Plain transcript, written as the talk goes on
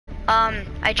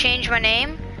I changed my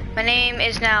name. My name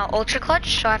is now Ultra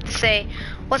Clutch, so I have to say,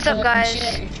 what's up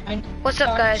guys? What's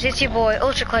up guys? It's your boy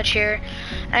Ultra Clutch here.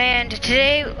 And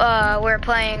today we're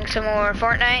playing some more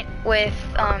Fortnite with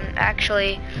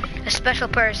actually a special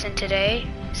person today.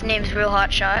 His name's Real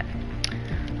Hotshot.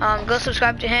 Go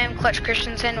subscribe to him, Clutch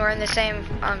Christensen. We're in the same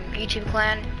YouTube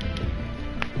clan.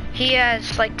 He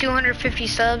has like 250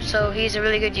 subs, so he's a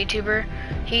really good YouTuber.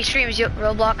 He streams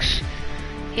Roblox.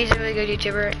 He's a really good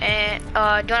YouTuber. And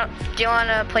do you want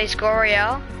to play Score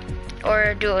Royale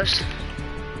or duos?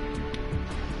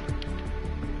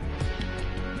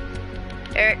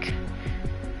 Eric.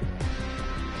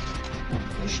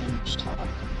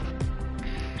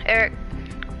 Eric,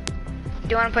 do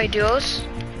you want to play duos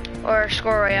or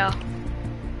Score Royale?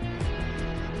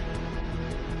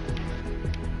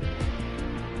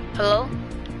 Hello?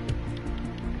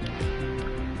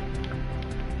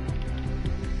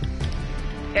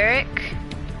 Eric?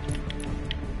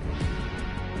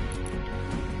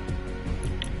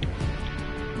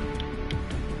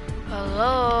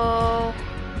 Hello?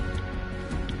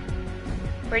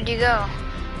 Where'd you go?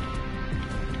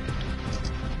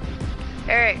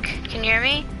 Eric, can you hear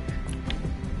me?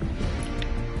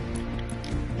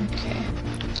 Okay.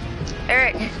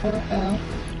 Eric.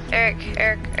 Eric,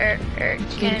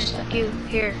 can you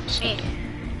hear me?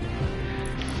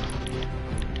 Can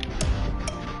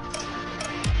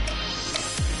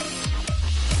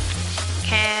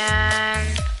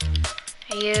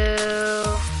you hear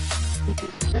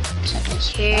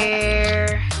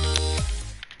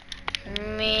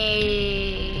me?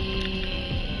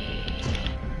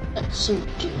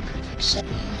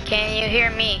 Can you hear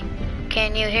me?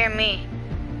 Can you hear me?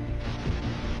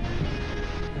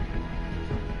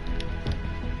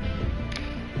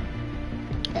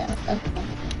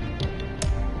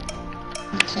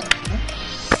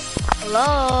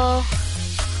 Hello?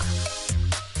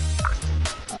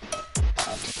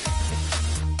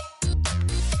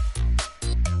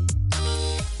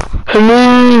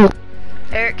 Hello.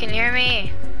 Eric, can you hear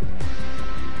me?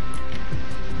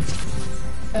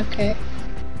 Okay.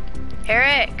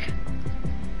 Eric.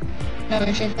 No,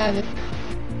 I should have it.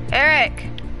 Eric.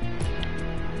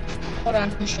 Hold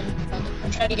on, Christian.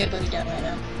 I'm trying to get Buddy down right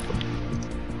now.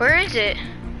 Where is it?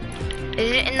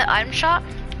 Is it in the item shop?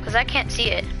 Cause I can't see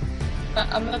it.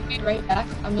 I'm gonna be right back.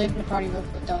 I'm leaving the party real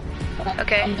quick though.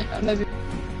 Okay. I'm gonna be...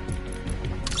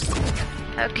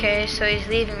 Okay, so he's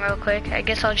leaving real quick. I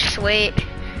guess I'll just wait.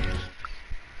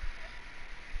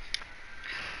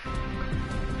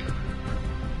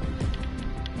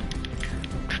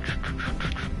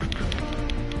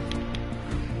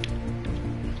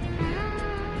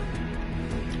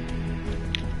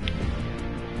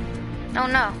 Oh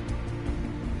no.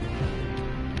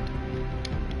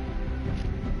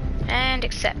 And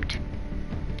accept.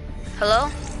 Hello?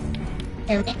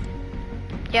 Hear me?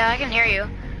 Yeah, I can hear you,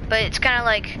 but it's kind of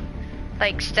like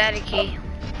staticky.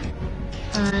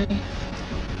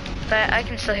 But I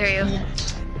can still hear you. Yeah.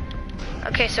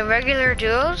 Okay, so regular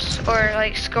duos or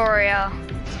like Score Royale?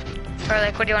 Or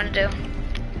like what do you want to do?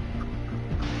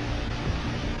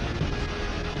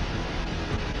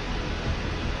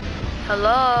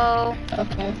 Hello?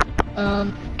 Okay.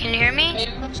 Can you hear me?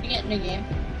 Maybe once we get in the game,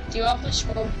 do you want to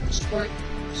score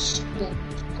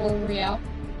Royale?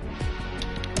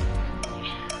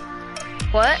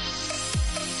 What?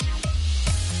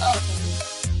 Oh.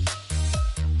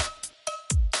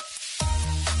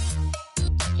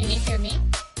 Can you hear me?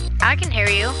 I can hear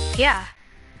you. Yeah.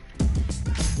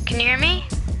 Can you hear me?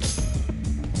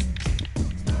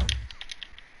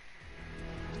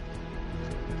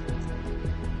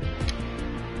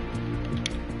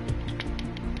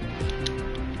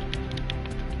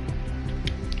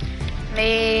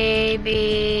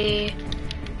 Maybe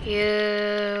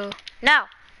you... No!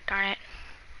 Darn it.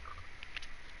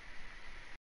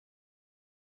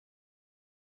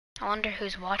 I wonder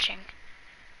who's watching.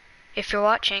 If you're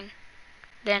watching,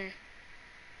 then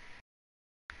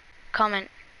comment,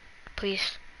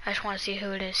 please. I just want to see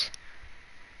who it is.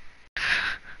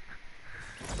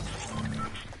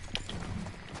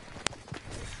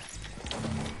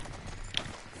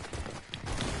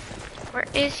 Where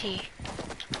is he?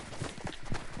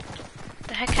 What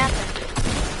the heck happened?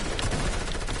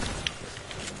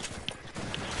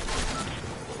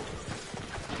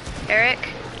 Eric?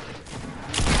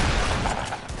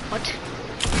 What?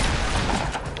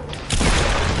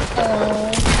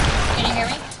 Oh. Can you hear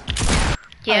me?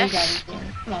 Yes. Oh, you got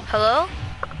it. Come on. Hello?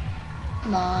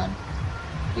 Come on.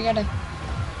 You gotta...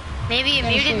 Maybe you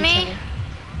muted me?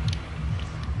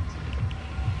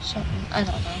 Something. I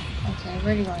don't know. Okay,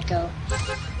 where do you want to go?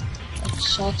 Like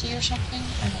salty or something?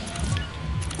 I don't know.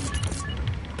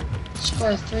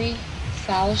 Score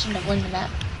 3,000 to win the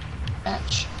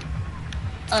match.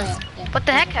 Oh yeah. What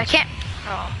the heck? I can't.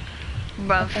 Oh,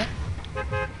 bruv. Okay.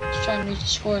 Just trying to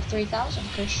score 3,000,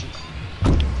 Christian. I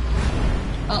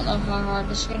don't know how hard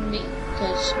this is gonna be,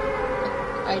 because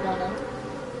I don't know.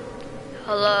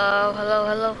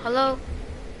 Hello.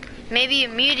 Maybe you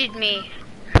muted me.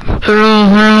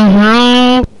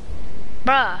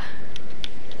 Bruh.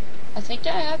 I think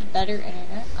that I have better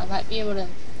internet. I might be able to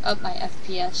up my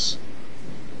FPS.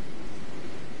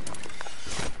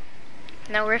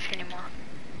 No rift anymore.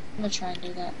 I'm gonna try and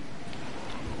do that.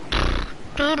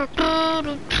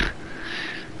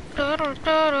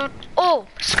 Oh,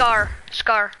 Scar. Let's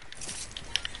go.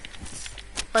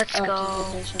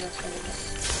 Okay,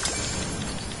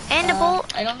 And a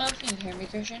bolt. I don't know if you can hear me,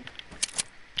 Christian.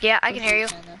 Yeah, I can hear you.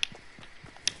 Can,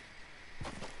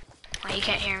 Well, you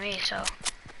can't hear me, so.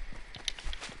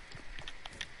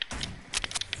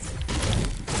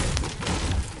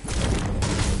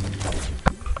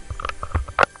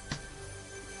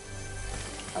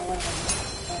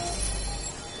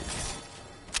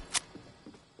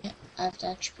 Yeah, I have to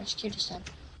actually press Q this time.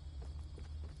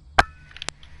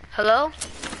 Hello?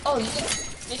 Oh, you get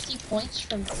 50 points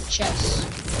from chess.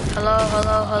 Hello.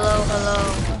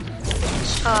 Okay.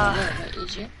 A little bit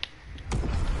easier.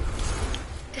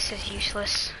 This is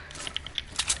useless.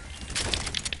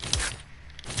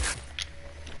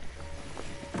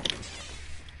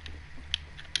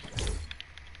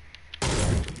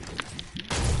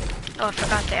 Oh, I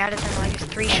forgot to add it in like a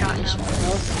 3-shot now.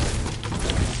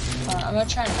 I'm gonna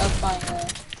try and up my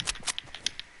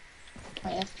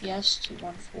FPS to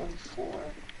 144.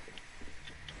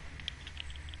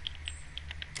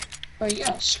 Oh, you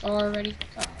got a scar already?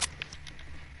 God.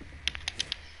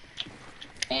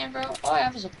 Man, bro, all I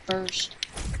have is a burst.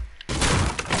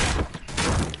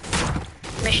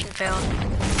 Mission failed.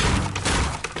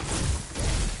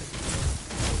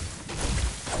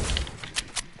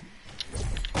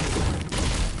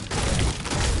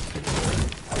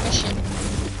 Mission.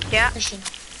 Yeah. Christian.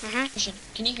 Christian,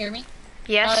 can you hear me?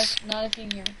 Yes. Not if you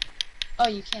can hear me. Oh,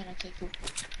 you can. Okay, cool.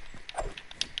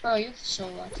 Bro, you're so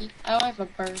lucky. I don't have a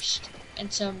burst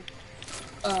and some,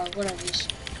 what are these?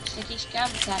 Stickies? Can I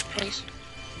have attack, please?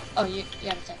 Oh, you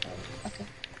got attack already. Okay.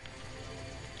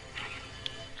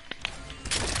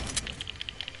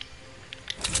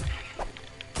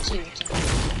 Let's see what's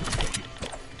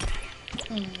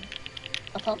in.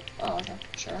 A pump? Oh, okay.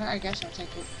 Sure, I guess I'll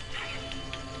take it.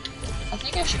 I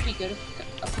think I should be good at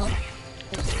a pump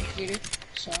with the computer,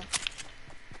 so.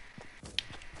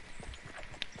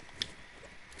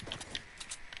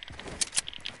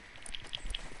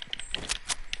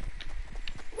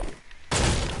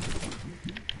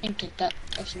 And get that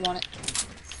if you want it.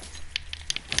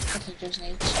 I'll take those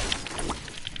nades.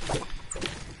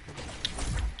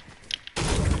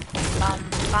 Bum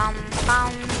bum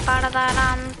bum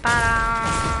ba-da-da-dum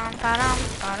ba-dum ba-dum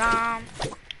ba-dum.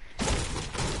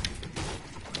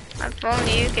 If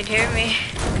only you could hear me.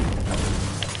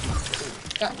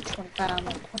 Got 25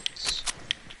 more points.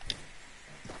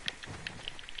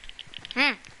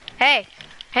 Hey.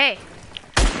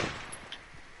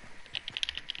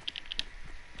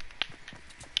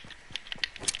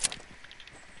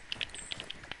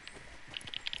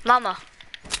 Llama.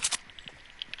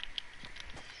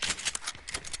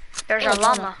 There's a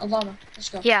llama. A llama. Let's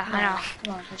go. Yeah, I know.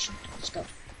 Come on, Christian. Let's go.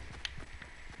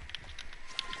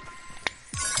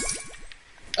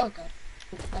 Oh god.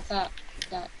 I thought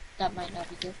that might not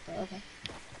be good, but okay.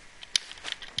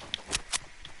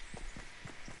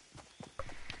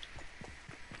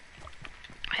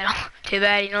 Well, too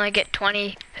bad you only get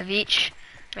 20 of each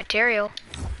material.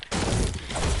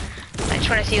 I just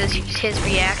want to see his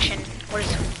reaction.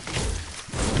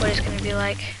 What it's gonna be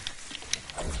like.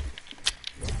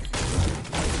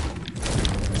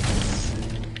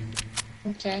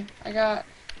 Okay, I got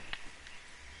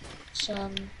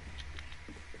some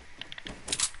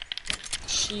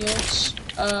shields.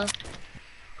 I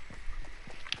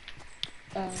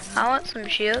want some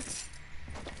shields.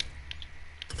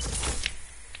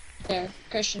 There,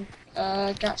 Christian.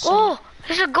 Got some. Oh,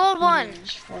 there's a gold one.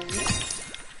 For you.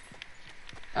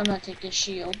 I'm gonna take this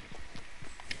shield.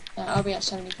 I'll be at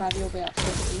 75. You'll be at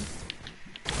 50.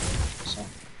 So,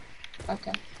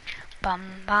 okay. Bum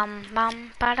bum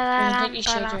bum ba da I'm da gonna take these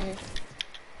shields right here.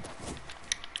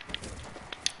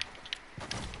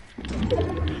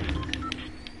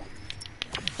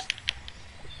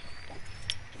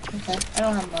 Okay, I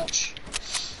don't have much.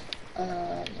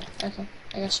 Yeah, okay.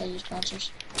 I guess I'll use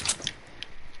bouncers.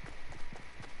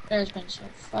 There's been some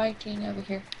fighting over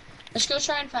here. Let's go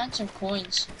try and find some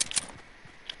coins.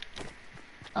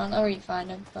 I don't know where you find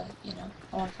them, but you know,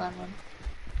 I want to find one.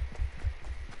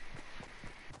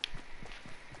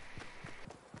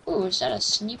 Ooh, is that a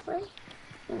sneak ray?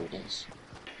 Ooh, it is.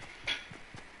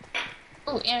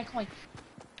 Ooh, and a coin.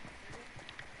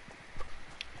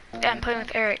 Yeah, I'm playing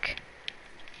with Eric.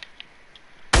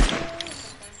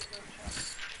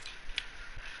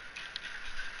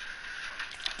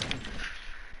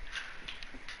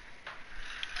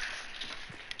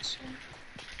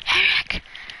 Eric!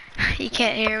 You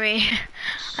can't hear me.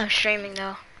 I'm streaming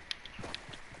though.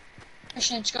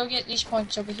 Christian, let's go get these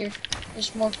points over here.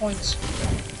 There's more points.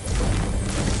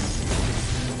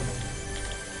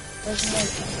 Where's more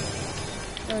points?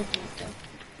 Where did it go?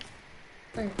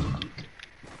 Where did it go?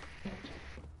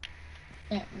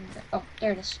 Yeah, oh,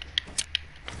 there it is.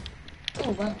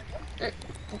 Oh, wow.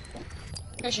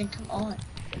 Christian, come on.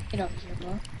 Get over here,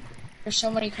 bro. There's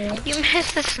so many coins. You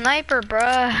missed the sniper,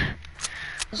 bruh.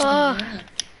 Oh.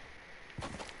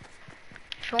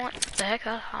 If you want, what the heck?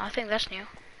 I think that's new.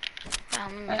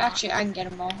 Actually, I can get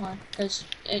them all, huh? Because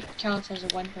it counts as a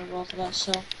win for both of us,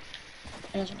 so it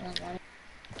doesn't really matter.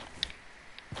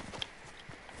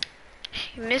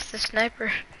 You missed the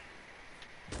sniper.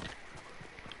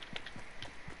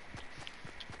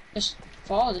 Just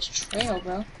follow this trail,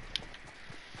 bro.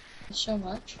 There's so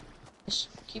much. Just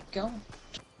keep going.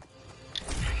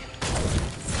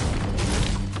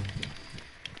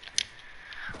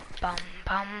 Bum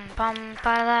bum bum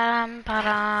ba-dum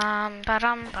ba-dum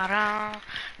ba-dum ba-dum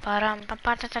ba-dum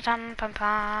ba-ba-da-da-dum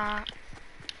ba-ba.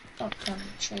 Don't tell me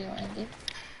the trail ended.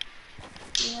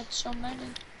 We had so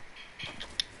many.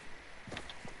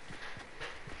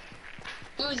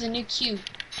 Ooh, the new cube.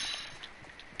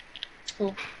 It's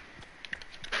cool.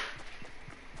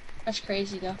 That's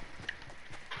crazy though.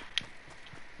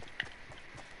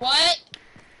 What?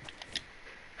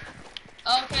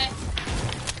 Okay.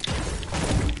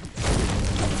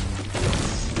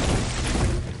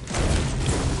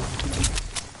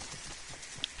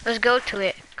 Let's go to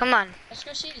it. Come on. Let's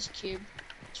go see this cube.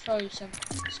 There's probably some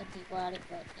people at it,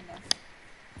 but you know.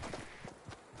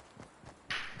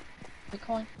 The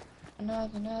coin.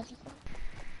 Another coin.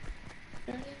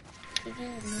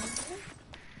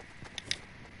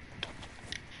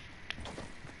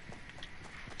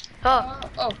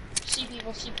 Oh, see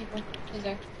people. He's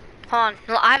there. Hold on.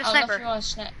 No, I have a I don't know sniper. if you want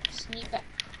to sneak back.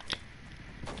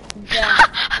 Yeah.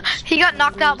 He got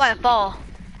knocked out by a fall.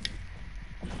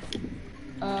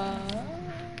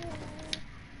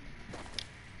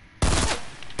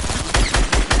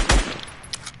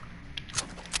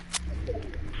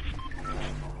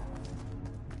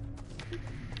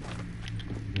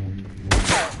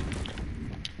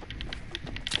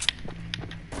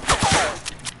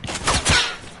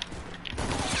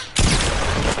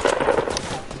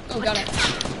 Oh, got it.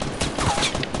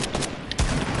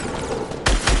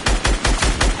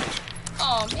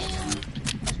 Oh man,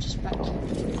 that's just back here.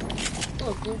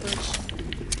 Oh, bluebirds.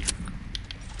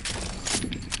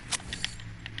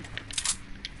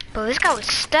 But this guy was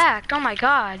stacked. Oh my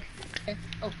god. Okay.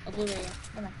 Oh, a blue radio.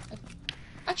 Come on. Okay.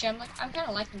 Actually, I'm kind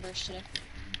of liking burst today.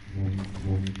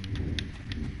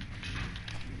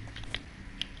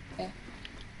 Okay.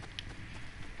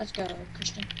 Let's go,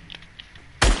 Christian.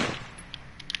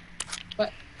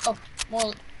 What? Oh,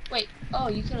 more. Wait. Oh,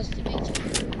 you killed us teammates.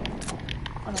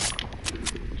 Oh no.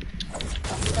 Oh,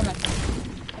 come on.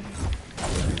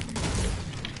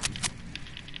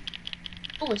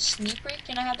 Oh, a sneak ray?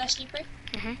 Can I have that sneak ray?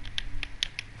 Mhm.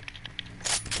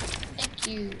 Thank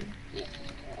you. Yeah.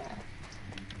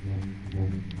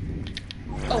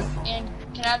 Oh, and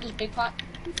can I have this big pot?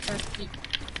 Or you...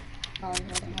 Oh, hold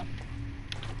on.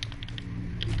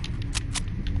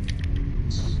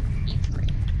 Sneak ray.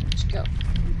 Let's go.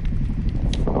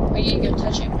 Are you gonna go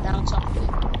touch it and bounce off of it?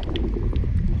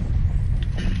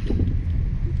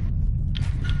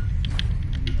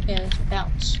 Yeah, let's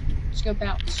bounce. Let's go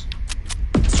bounce.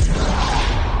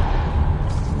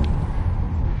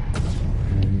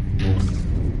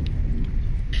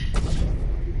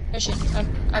 Christian,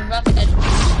 I'm about to edit.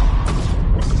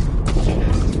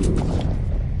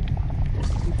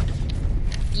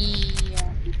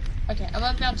 Yeah. Okay, I'm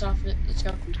gonna bounce off of it. Let's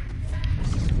go.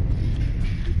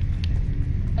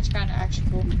 That's kinda actually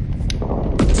cool.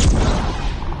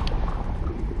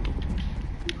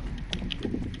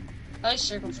 At least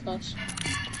circle's close.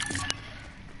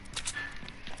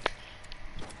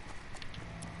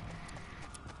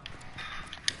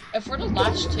 If we're the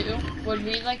last two, would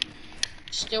we like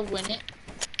still win it?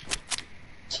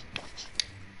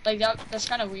 Like that's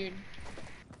kind of weird.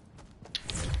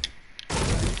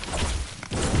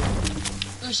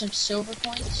 Ooh, some silver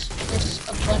coins. There's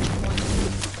a bunch of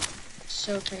coins.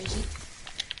 So crazy.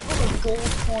 Ooh. gold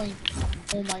coin.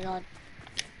 Oh my god.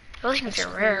 Those things That's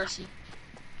are rare. crazy.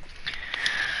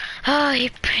 Oh,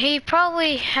 he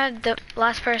probably had the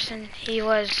last person he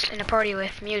was in a party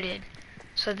with muted.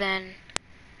 So then,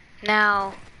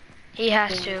 now, he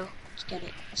has to Let's get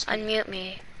it. unmute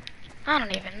me. I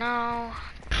don't even know.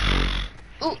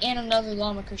 Oh, and another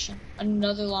llama, Christian.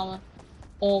 Another llama.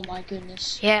 Oh my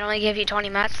goodness. Yeah, it only gave you 20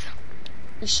 mats.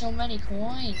 There's so many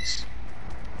coins.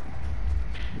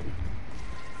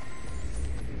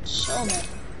 So many.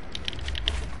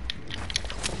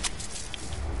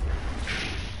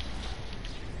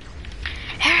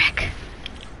 Eric!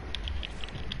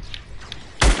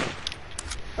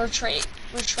 We're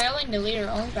trailing the leader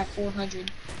only by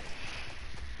 400.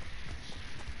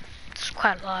 It's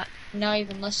quite a lot. Now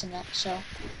even less than that, so.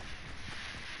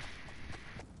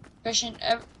 Christian,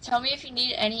 tell me if you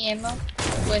need any ammo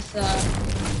with, the,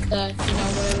 you know,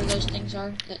 whatever those things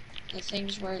are. The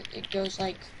things where it goes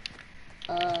like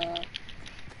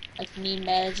need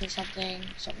meds or something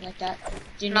like that.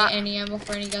 Do you need any ammo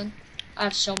for any gun? I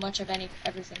have so much of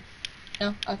everything.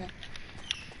 No? Okay.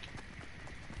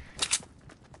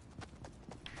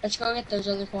 Let's go get those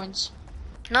other coins.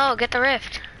 No, get the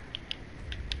rift.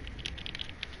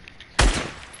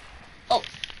 Oh.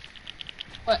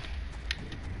 What?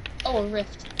 Oh, a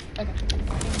rift. Okay.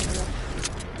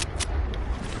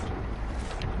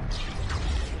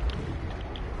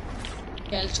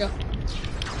 Yeah, let's go.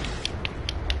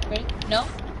 Ready? No?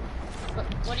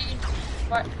 What are you...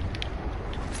 What?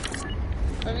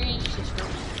 What are we gonna use this for?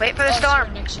 Wait for the storm.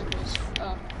 So next circle is...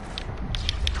 Oh.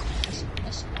 I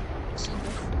see.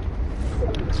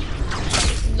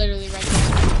 Literally right there.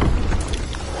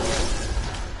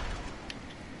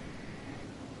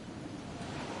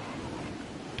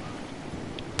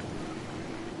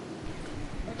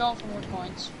 We're going for more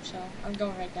coins, so I'm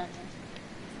going right down there.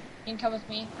 You can come with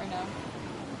me right now.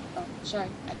 Oh, sorry.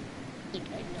 I didn't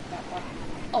know you went that far.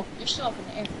 Oh, you're still up in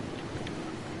the air.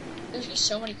 There's just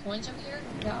so many coins over here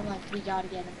that I'm like, we gotta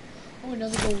get them. Oh,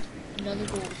 another gold. Another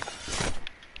gold.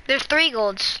 There's 3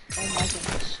 golds. Oh my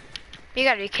goodness. You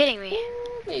gotta be kidding me.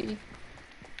 Ooh, baby.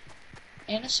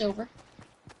 And a silver.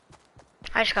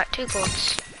 I just got 2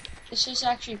 golds. This is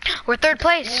actually... We're 3rd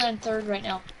place. We're in 3rd right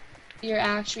now. You're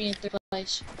actually in 3rd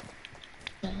place.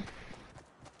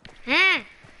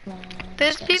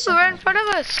 There's people right in front of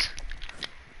us.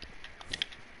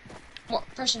 What?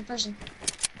 Person.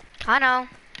 I know.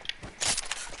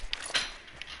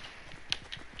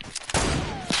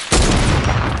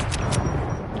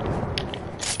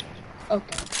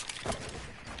 Okay.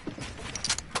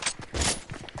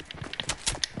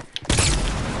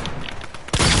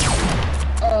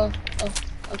 Oh,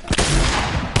 okay.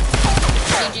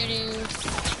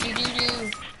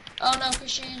 Do. Oh no,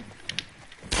 Christian,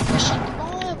 come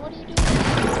on, what are you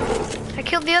doing? I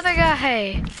killed the other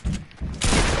guy.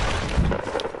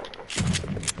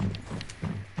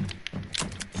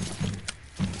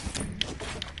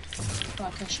 Come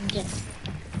on, Christian, get it.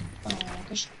 Oh,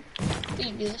 Christian, we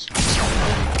can do this.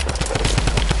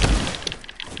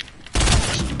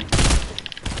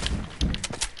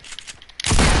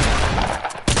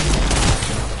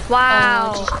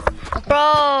 Wow. Okay.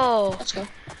 Bro. Let's go.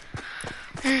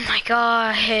 Oh my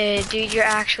god, dude, you're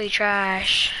actually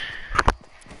trash.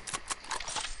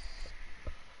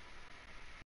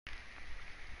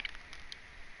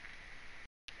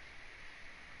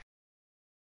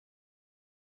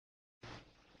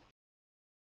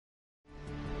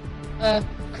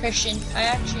 Christian, I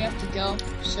actually have to go,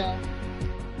 so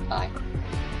bye.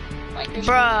 Bye, Christian.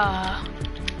 Bruh.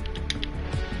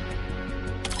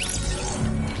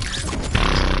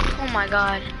 Oh my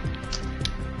god.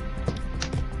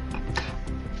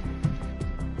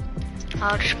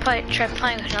 I'll just try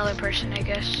playing with another person, I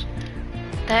guess.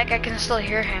 The heck, I can still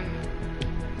hear him.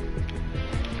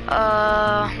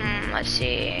 Let's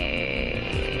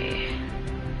see.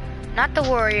 Not the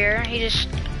warrior, he's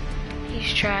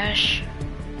trash.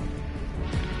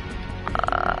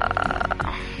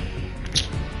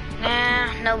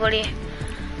 Nah, nobody.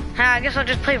 I guess I'll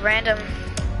just play random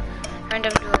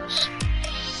duos.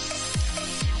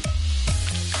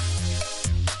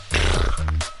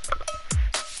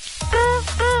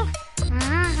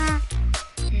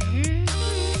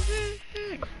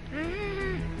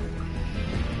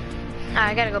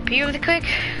 I gotta go pee really quick.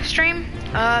 Stream.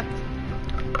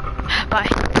 Bye.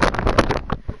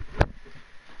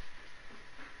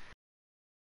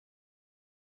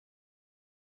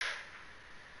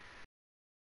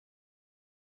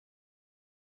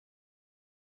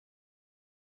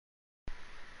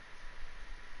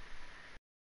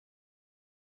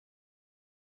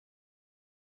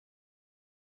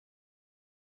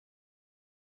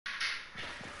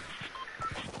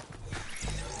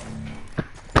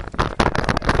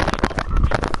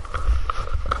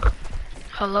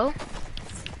 Hello?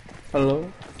 Hello?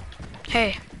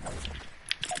 Hey.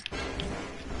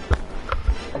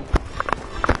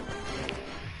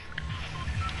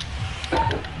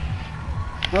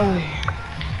 Ay.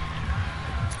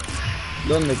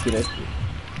 ¿Dónde quieres ir?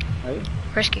 Ahí.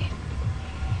 Risky.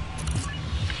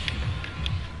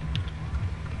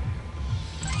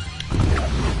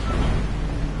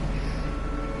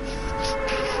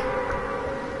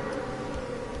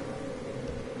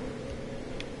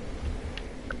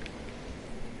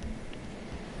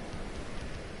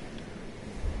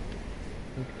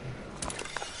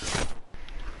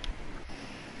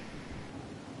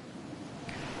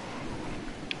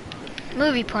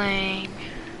 Movie playing.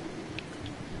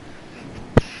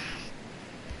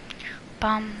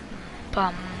 Bum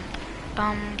bum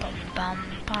bum bum bum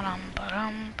bum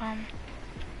bum bum.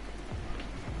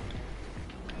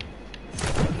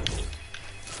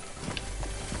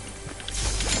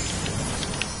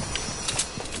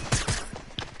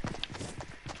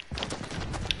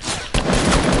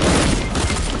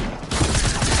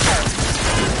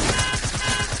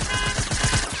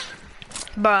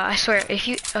 Bruh, I swear, if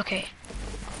you okay.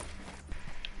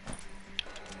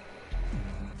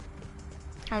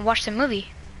 I'll watch the movie.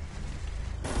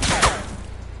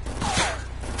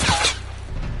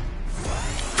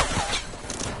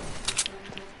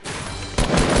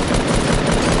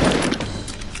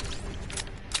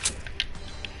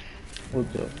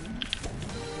 Otro.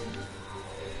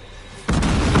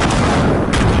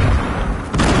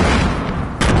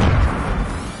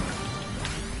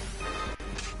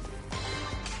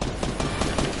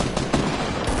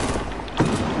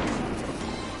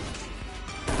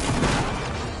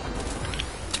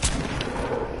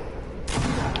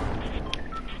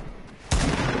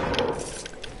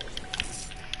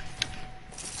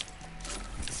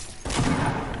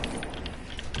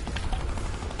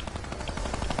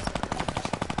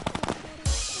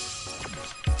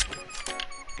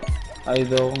 I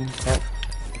don't have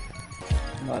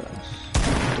balance.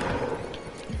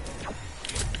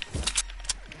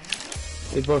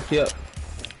 People here.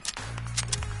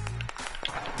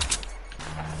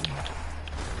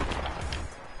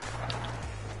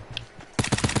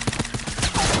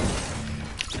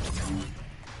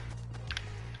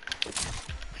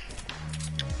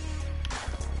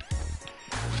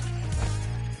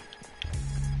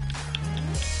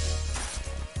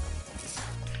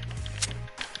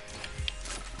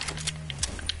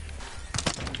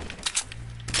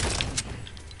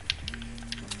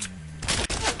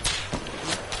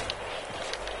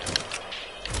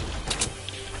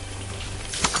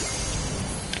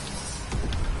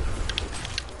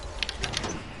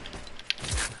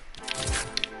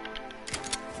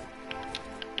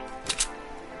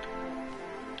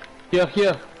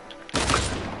 Here.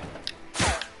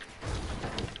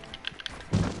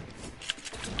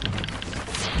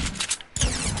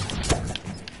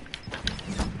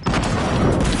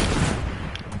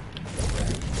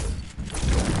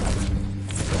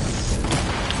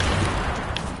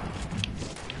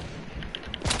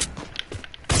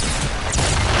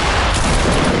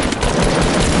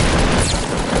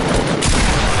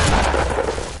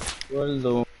 Well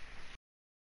done.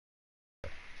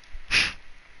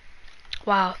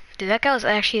 Wow, dude, that guy was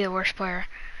actually the worst player.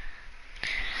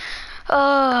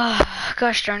 Oh,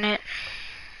 gosh darn it.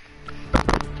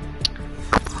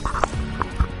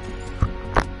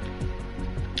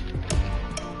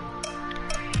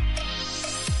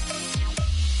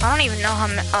 I don't even know how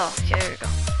many. Oh, yeah, there we go.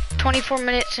 24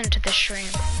 minutes into the stream.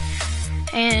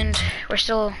 And we're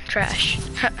still trash.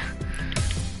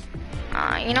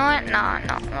 You know what? No.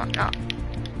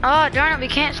 Oh, darn it, we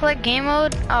can't select game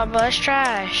mode? Oh, bro, that's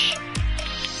trash.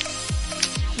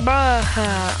 Bruh,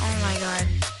 oh my god.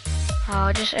 Oh,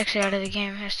 I'll just exit out of the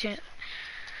game as soon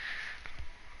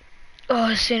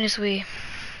as we,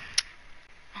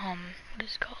 what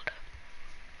is it called?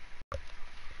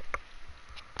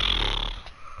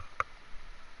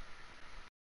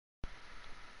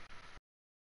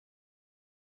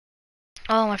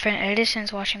 Oh, my friend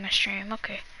Edison's watching my stream,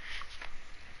 okay.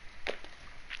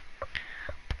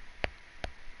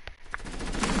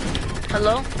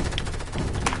 Hello?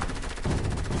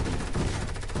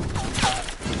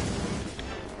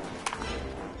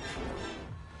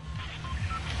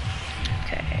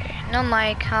 Okay, no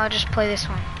mic, I'll just play this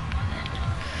one.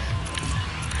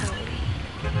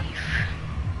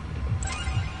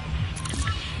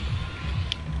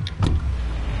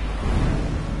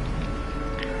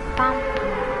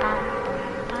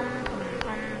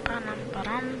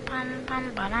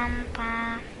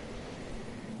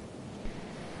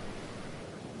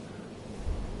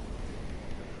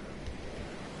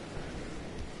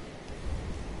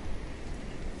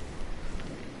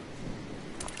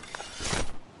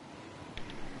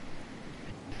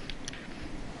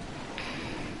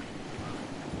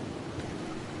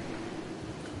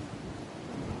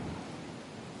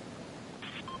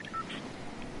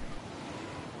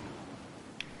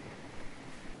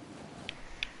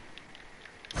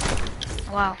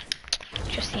 Wow,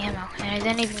 just the ammo. And I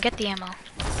didn't even get the ammo.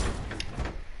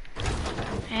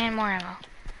 And more ammo.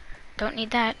 Don't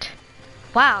need that.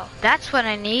 Wow, that's what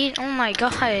I need? Oh my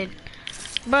god.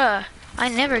 Bruh, I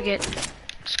never get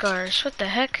scars. What the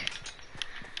heck?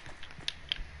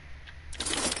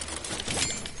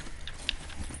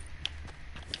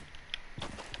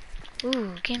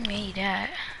 Ooh, give me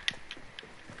that.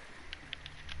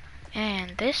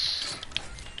 And this.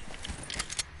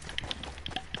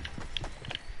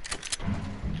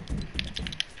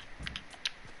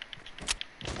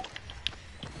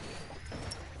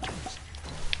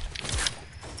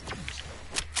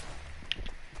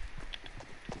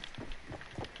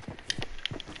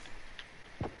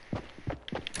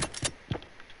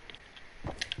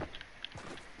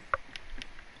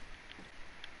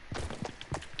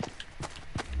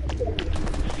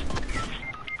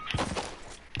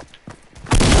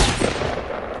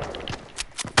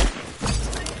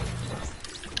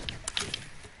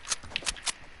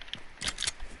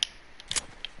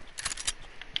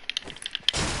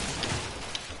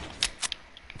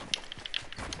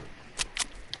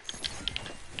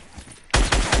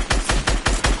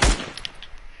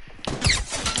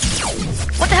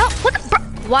 What the hell? What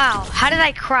the wow, how did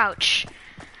I crouch?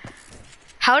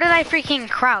 How did I freaking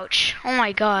crouch? Oh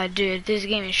my god, dude, this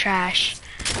game is trash.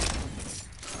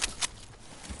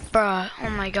 Bruh, oh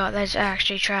my god, that's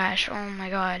actually trash. Oh my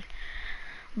god.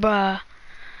 Bruh.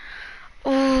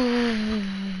 Ooh.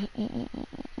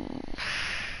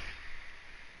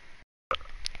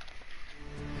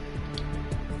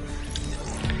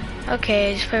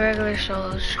 Okay, just play regular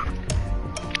solos.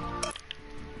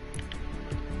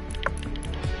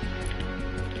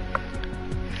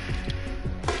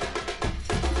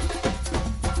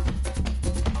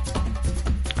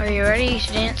 Are you ready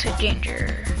to dance with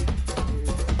danger?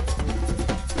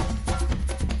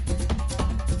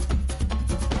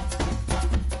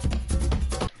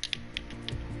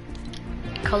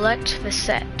 Collect the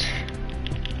set.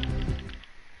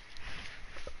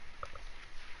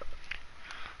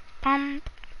 Bum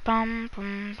bum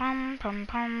bum bum bum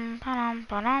bum bum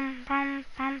bum bum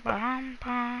bum bum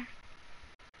bum.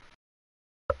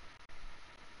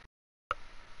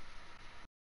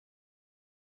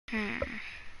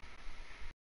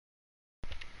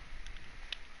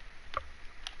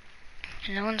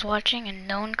 No one's watching and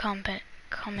no one commented.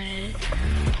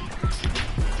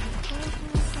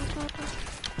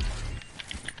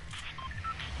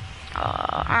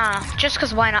 Just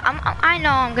cause why not? I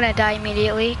know I'm gonna die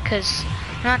immediately cause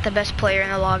I'm not the best player in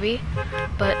the lobby,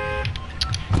 but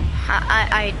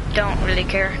I don't really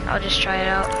care. I'll just try it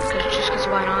out just cause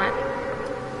why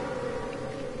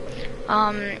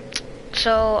not?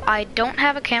 So I don't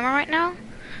have a camera right now,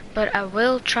 but I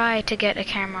will try to get a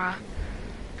camera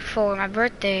for my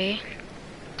birthday,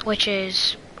 which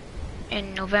is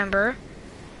in November.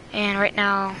 And right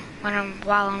now,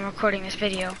 while I'm recording this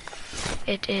video,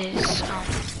 it is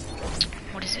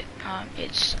what is it?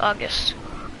 It's August.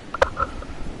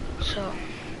 So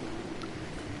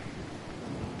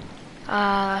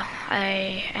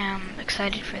I am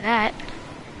excited for that,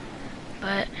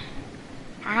 but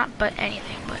or not but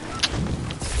anything, but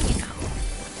you know.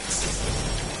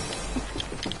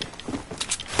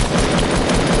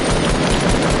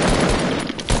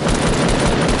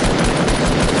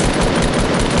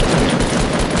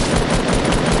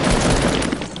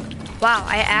 Wow,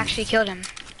 I actually killed him.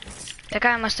 That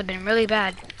guy must have been really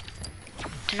bad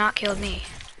to not kill me.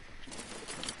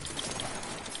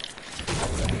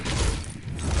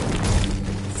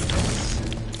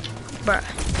 Bruh.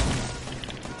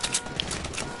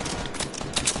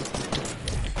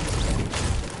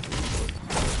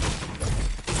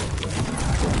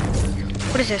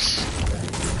 What is this?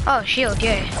 Oh, shield,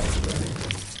 yay.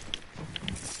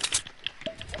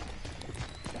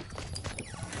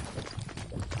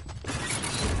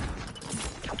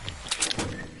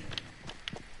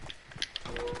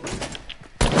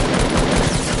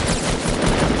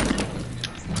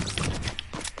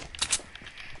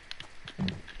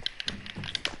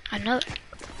 Another.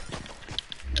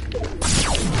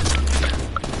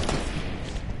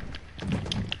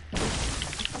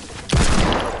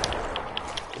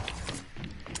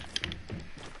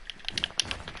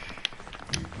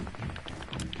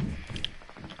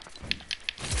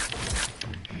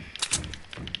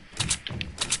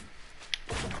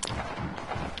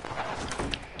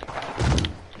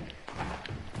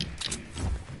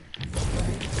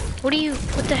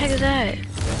 What the heck is that?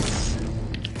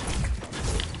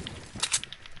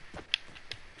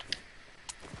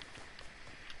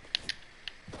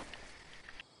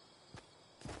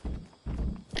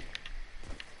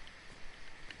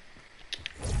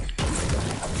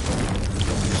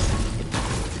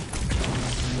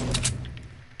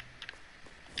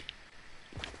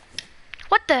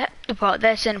 the? Bro,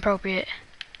 that's inappropriate.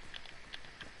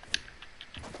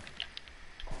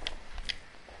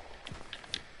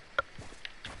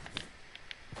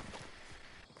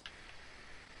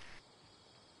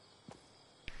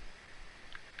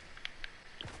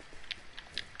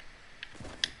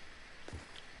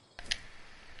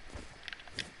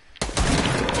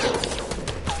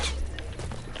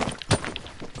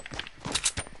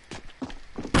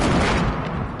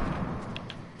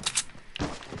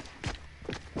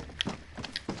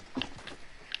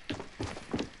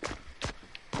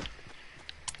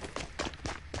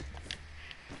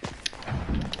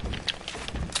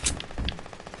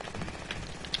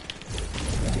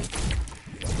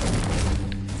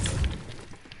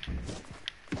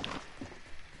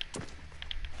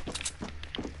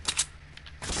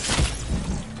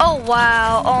 Oh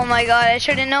wow, oh my god, I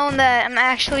should have known that. I'm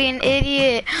actually an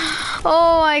idiot.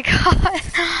 Oh my god.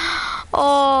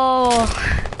 Oh.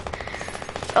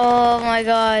 Oh my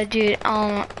god, dude.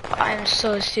 I'm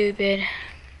so stupid.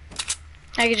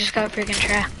 I just got freaking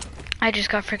trapped. I just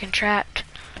got freaking trapped.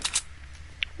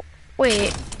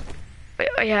 Wait.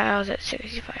 Oh, yeah, I was at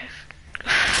 65.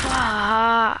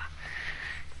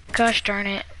 Gosh darn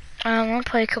it. I'm gonna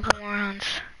play a couple more rounds.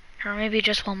 Or maybe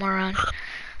just one more round.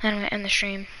 Then I'm gonna end the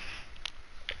stream.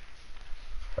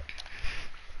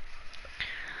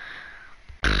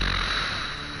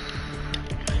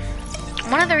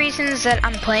 One of the reasons that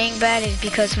I'm playing bad is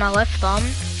because my left thumb,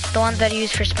 the one that I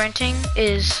use for sprinting,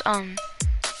 is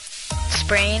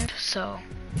sprained, so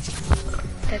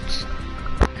that's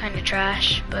kind of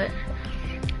trash, but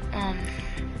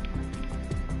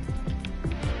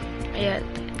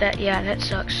yeah, that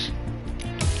sucks.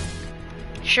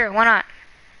 Sure, why not?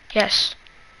 Yes.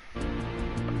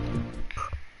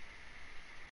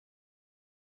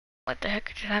 What the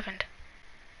heck just happened?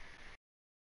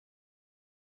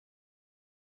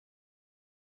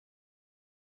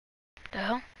 The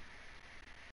hell?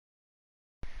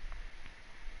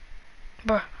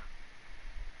 Bruh.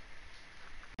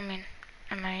 I mean,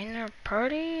 am I in their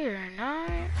party or not?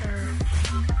 Or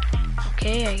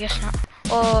okay, I guess not.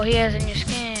 Oh, he has a new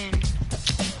skin.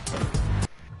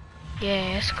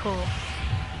 Yeah, that's cool.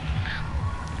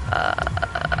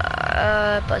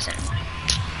 Buzzing.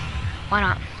 Why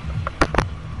not?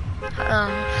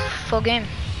 Full game.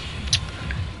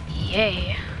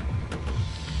 Yay.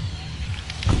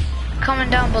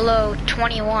 Comment down below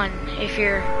 21 if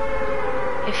you,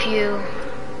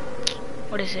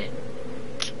 what is it?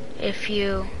 If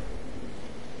you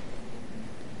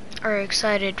are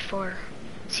excited for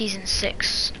season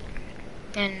 6,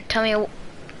 and tell me what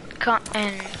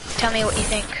you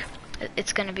think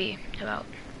it's gonna be about.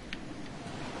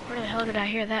 Where the hell did I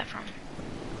hear that from?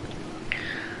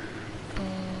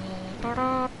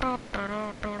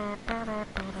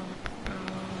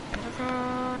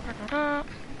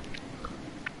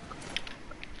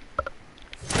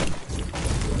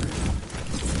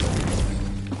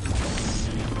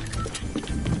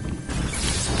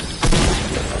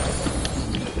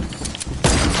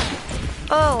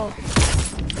 Oh.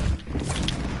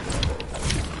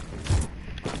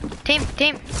 Team.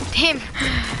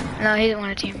 No, he didn't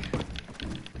want a team.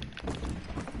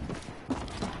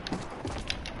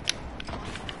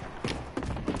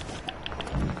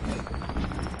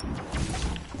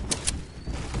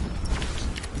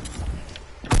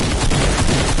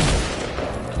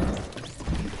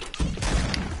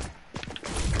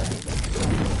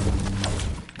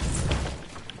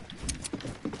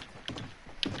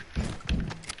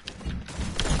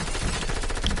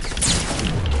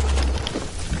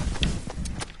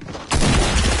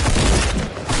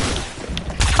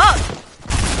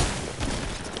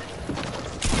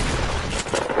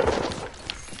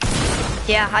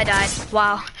 Yeah, I died.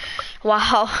 Wow.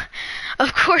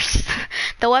 Of course,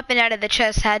 the weapon out of the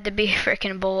chest had to be a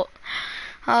freaking bolt.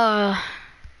 That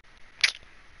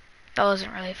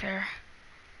wasn't really fair.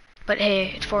 But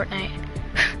hey, it's Fortnite.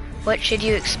 What should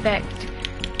you expect?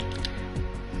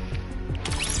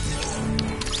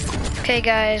 Okay,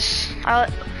 guys,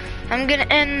 I'm gonna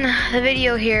end the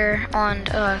video here on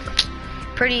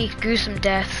pretty gruesome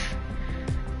death.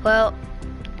 Well.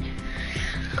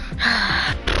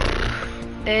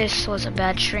 This was a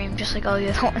bad stream, just like all the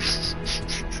other ones.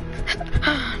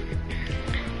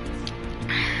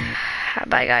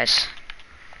 Bye, guys.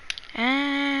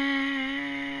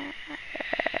 And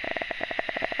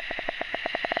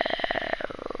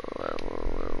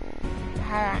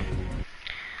hold on.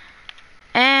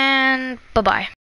 And bye-bye.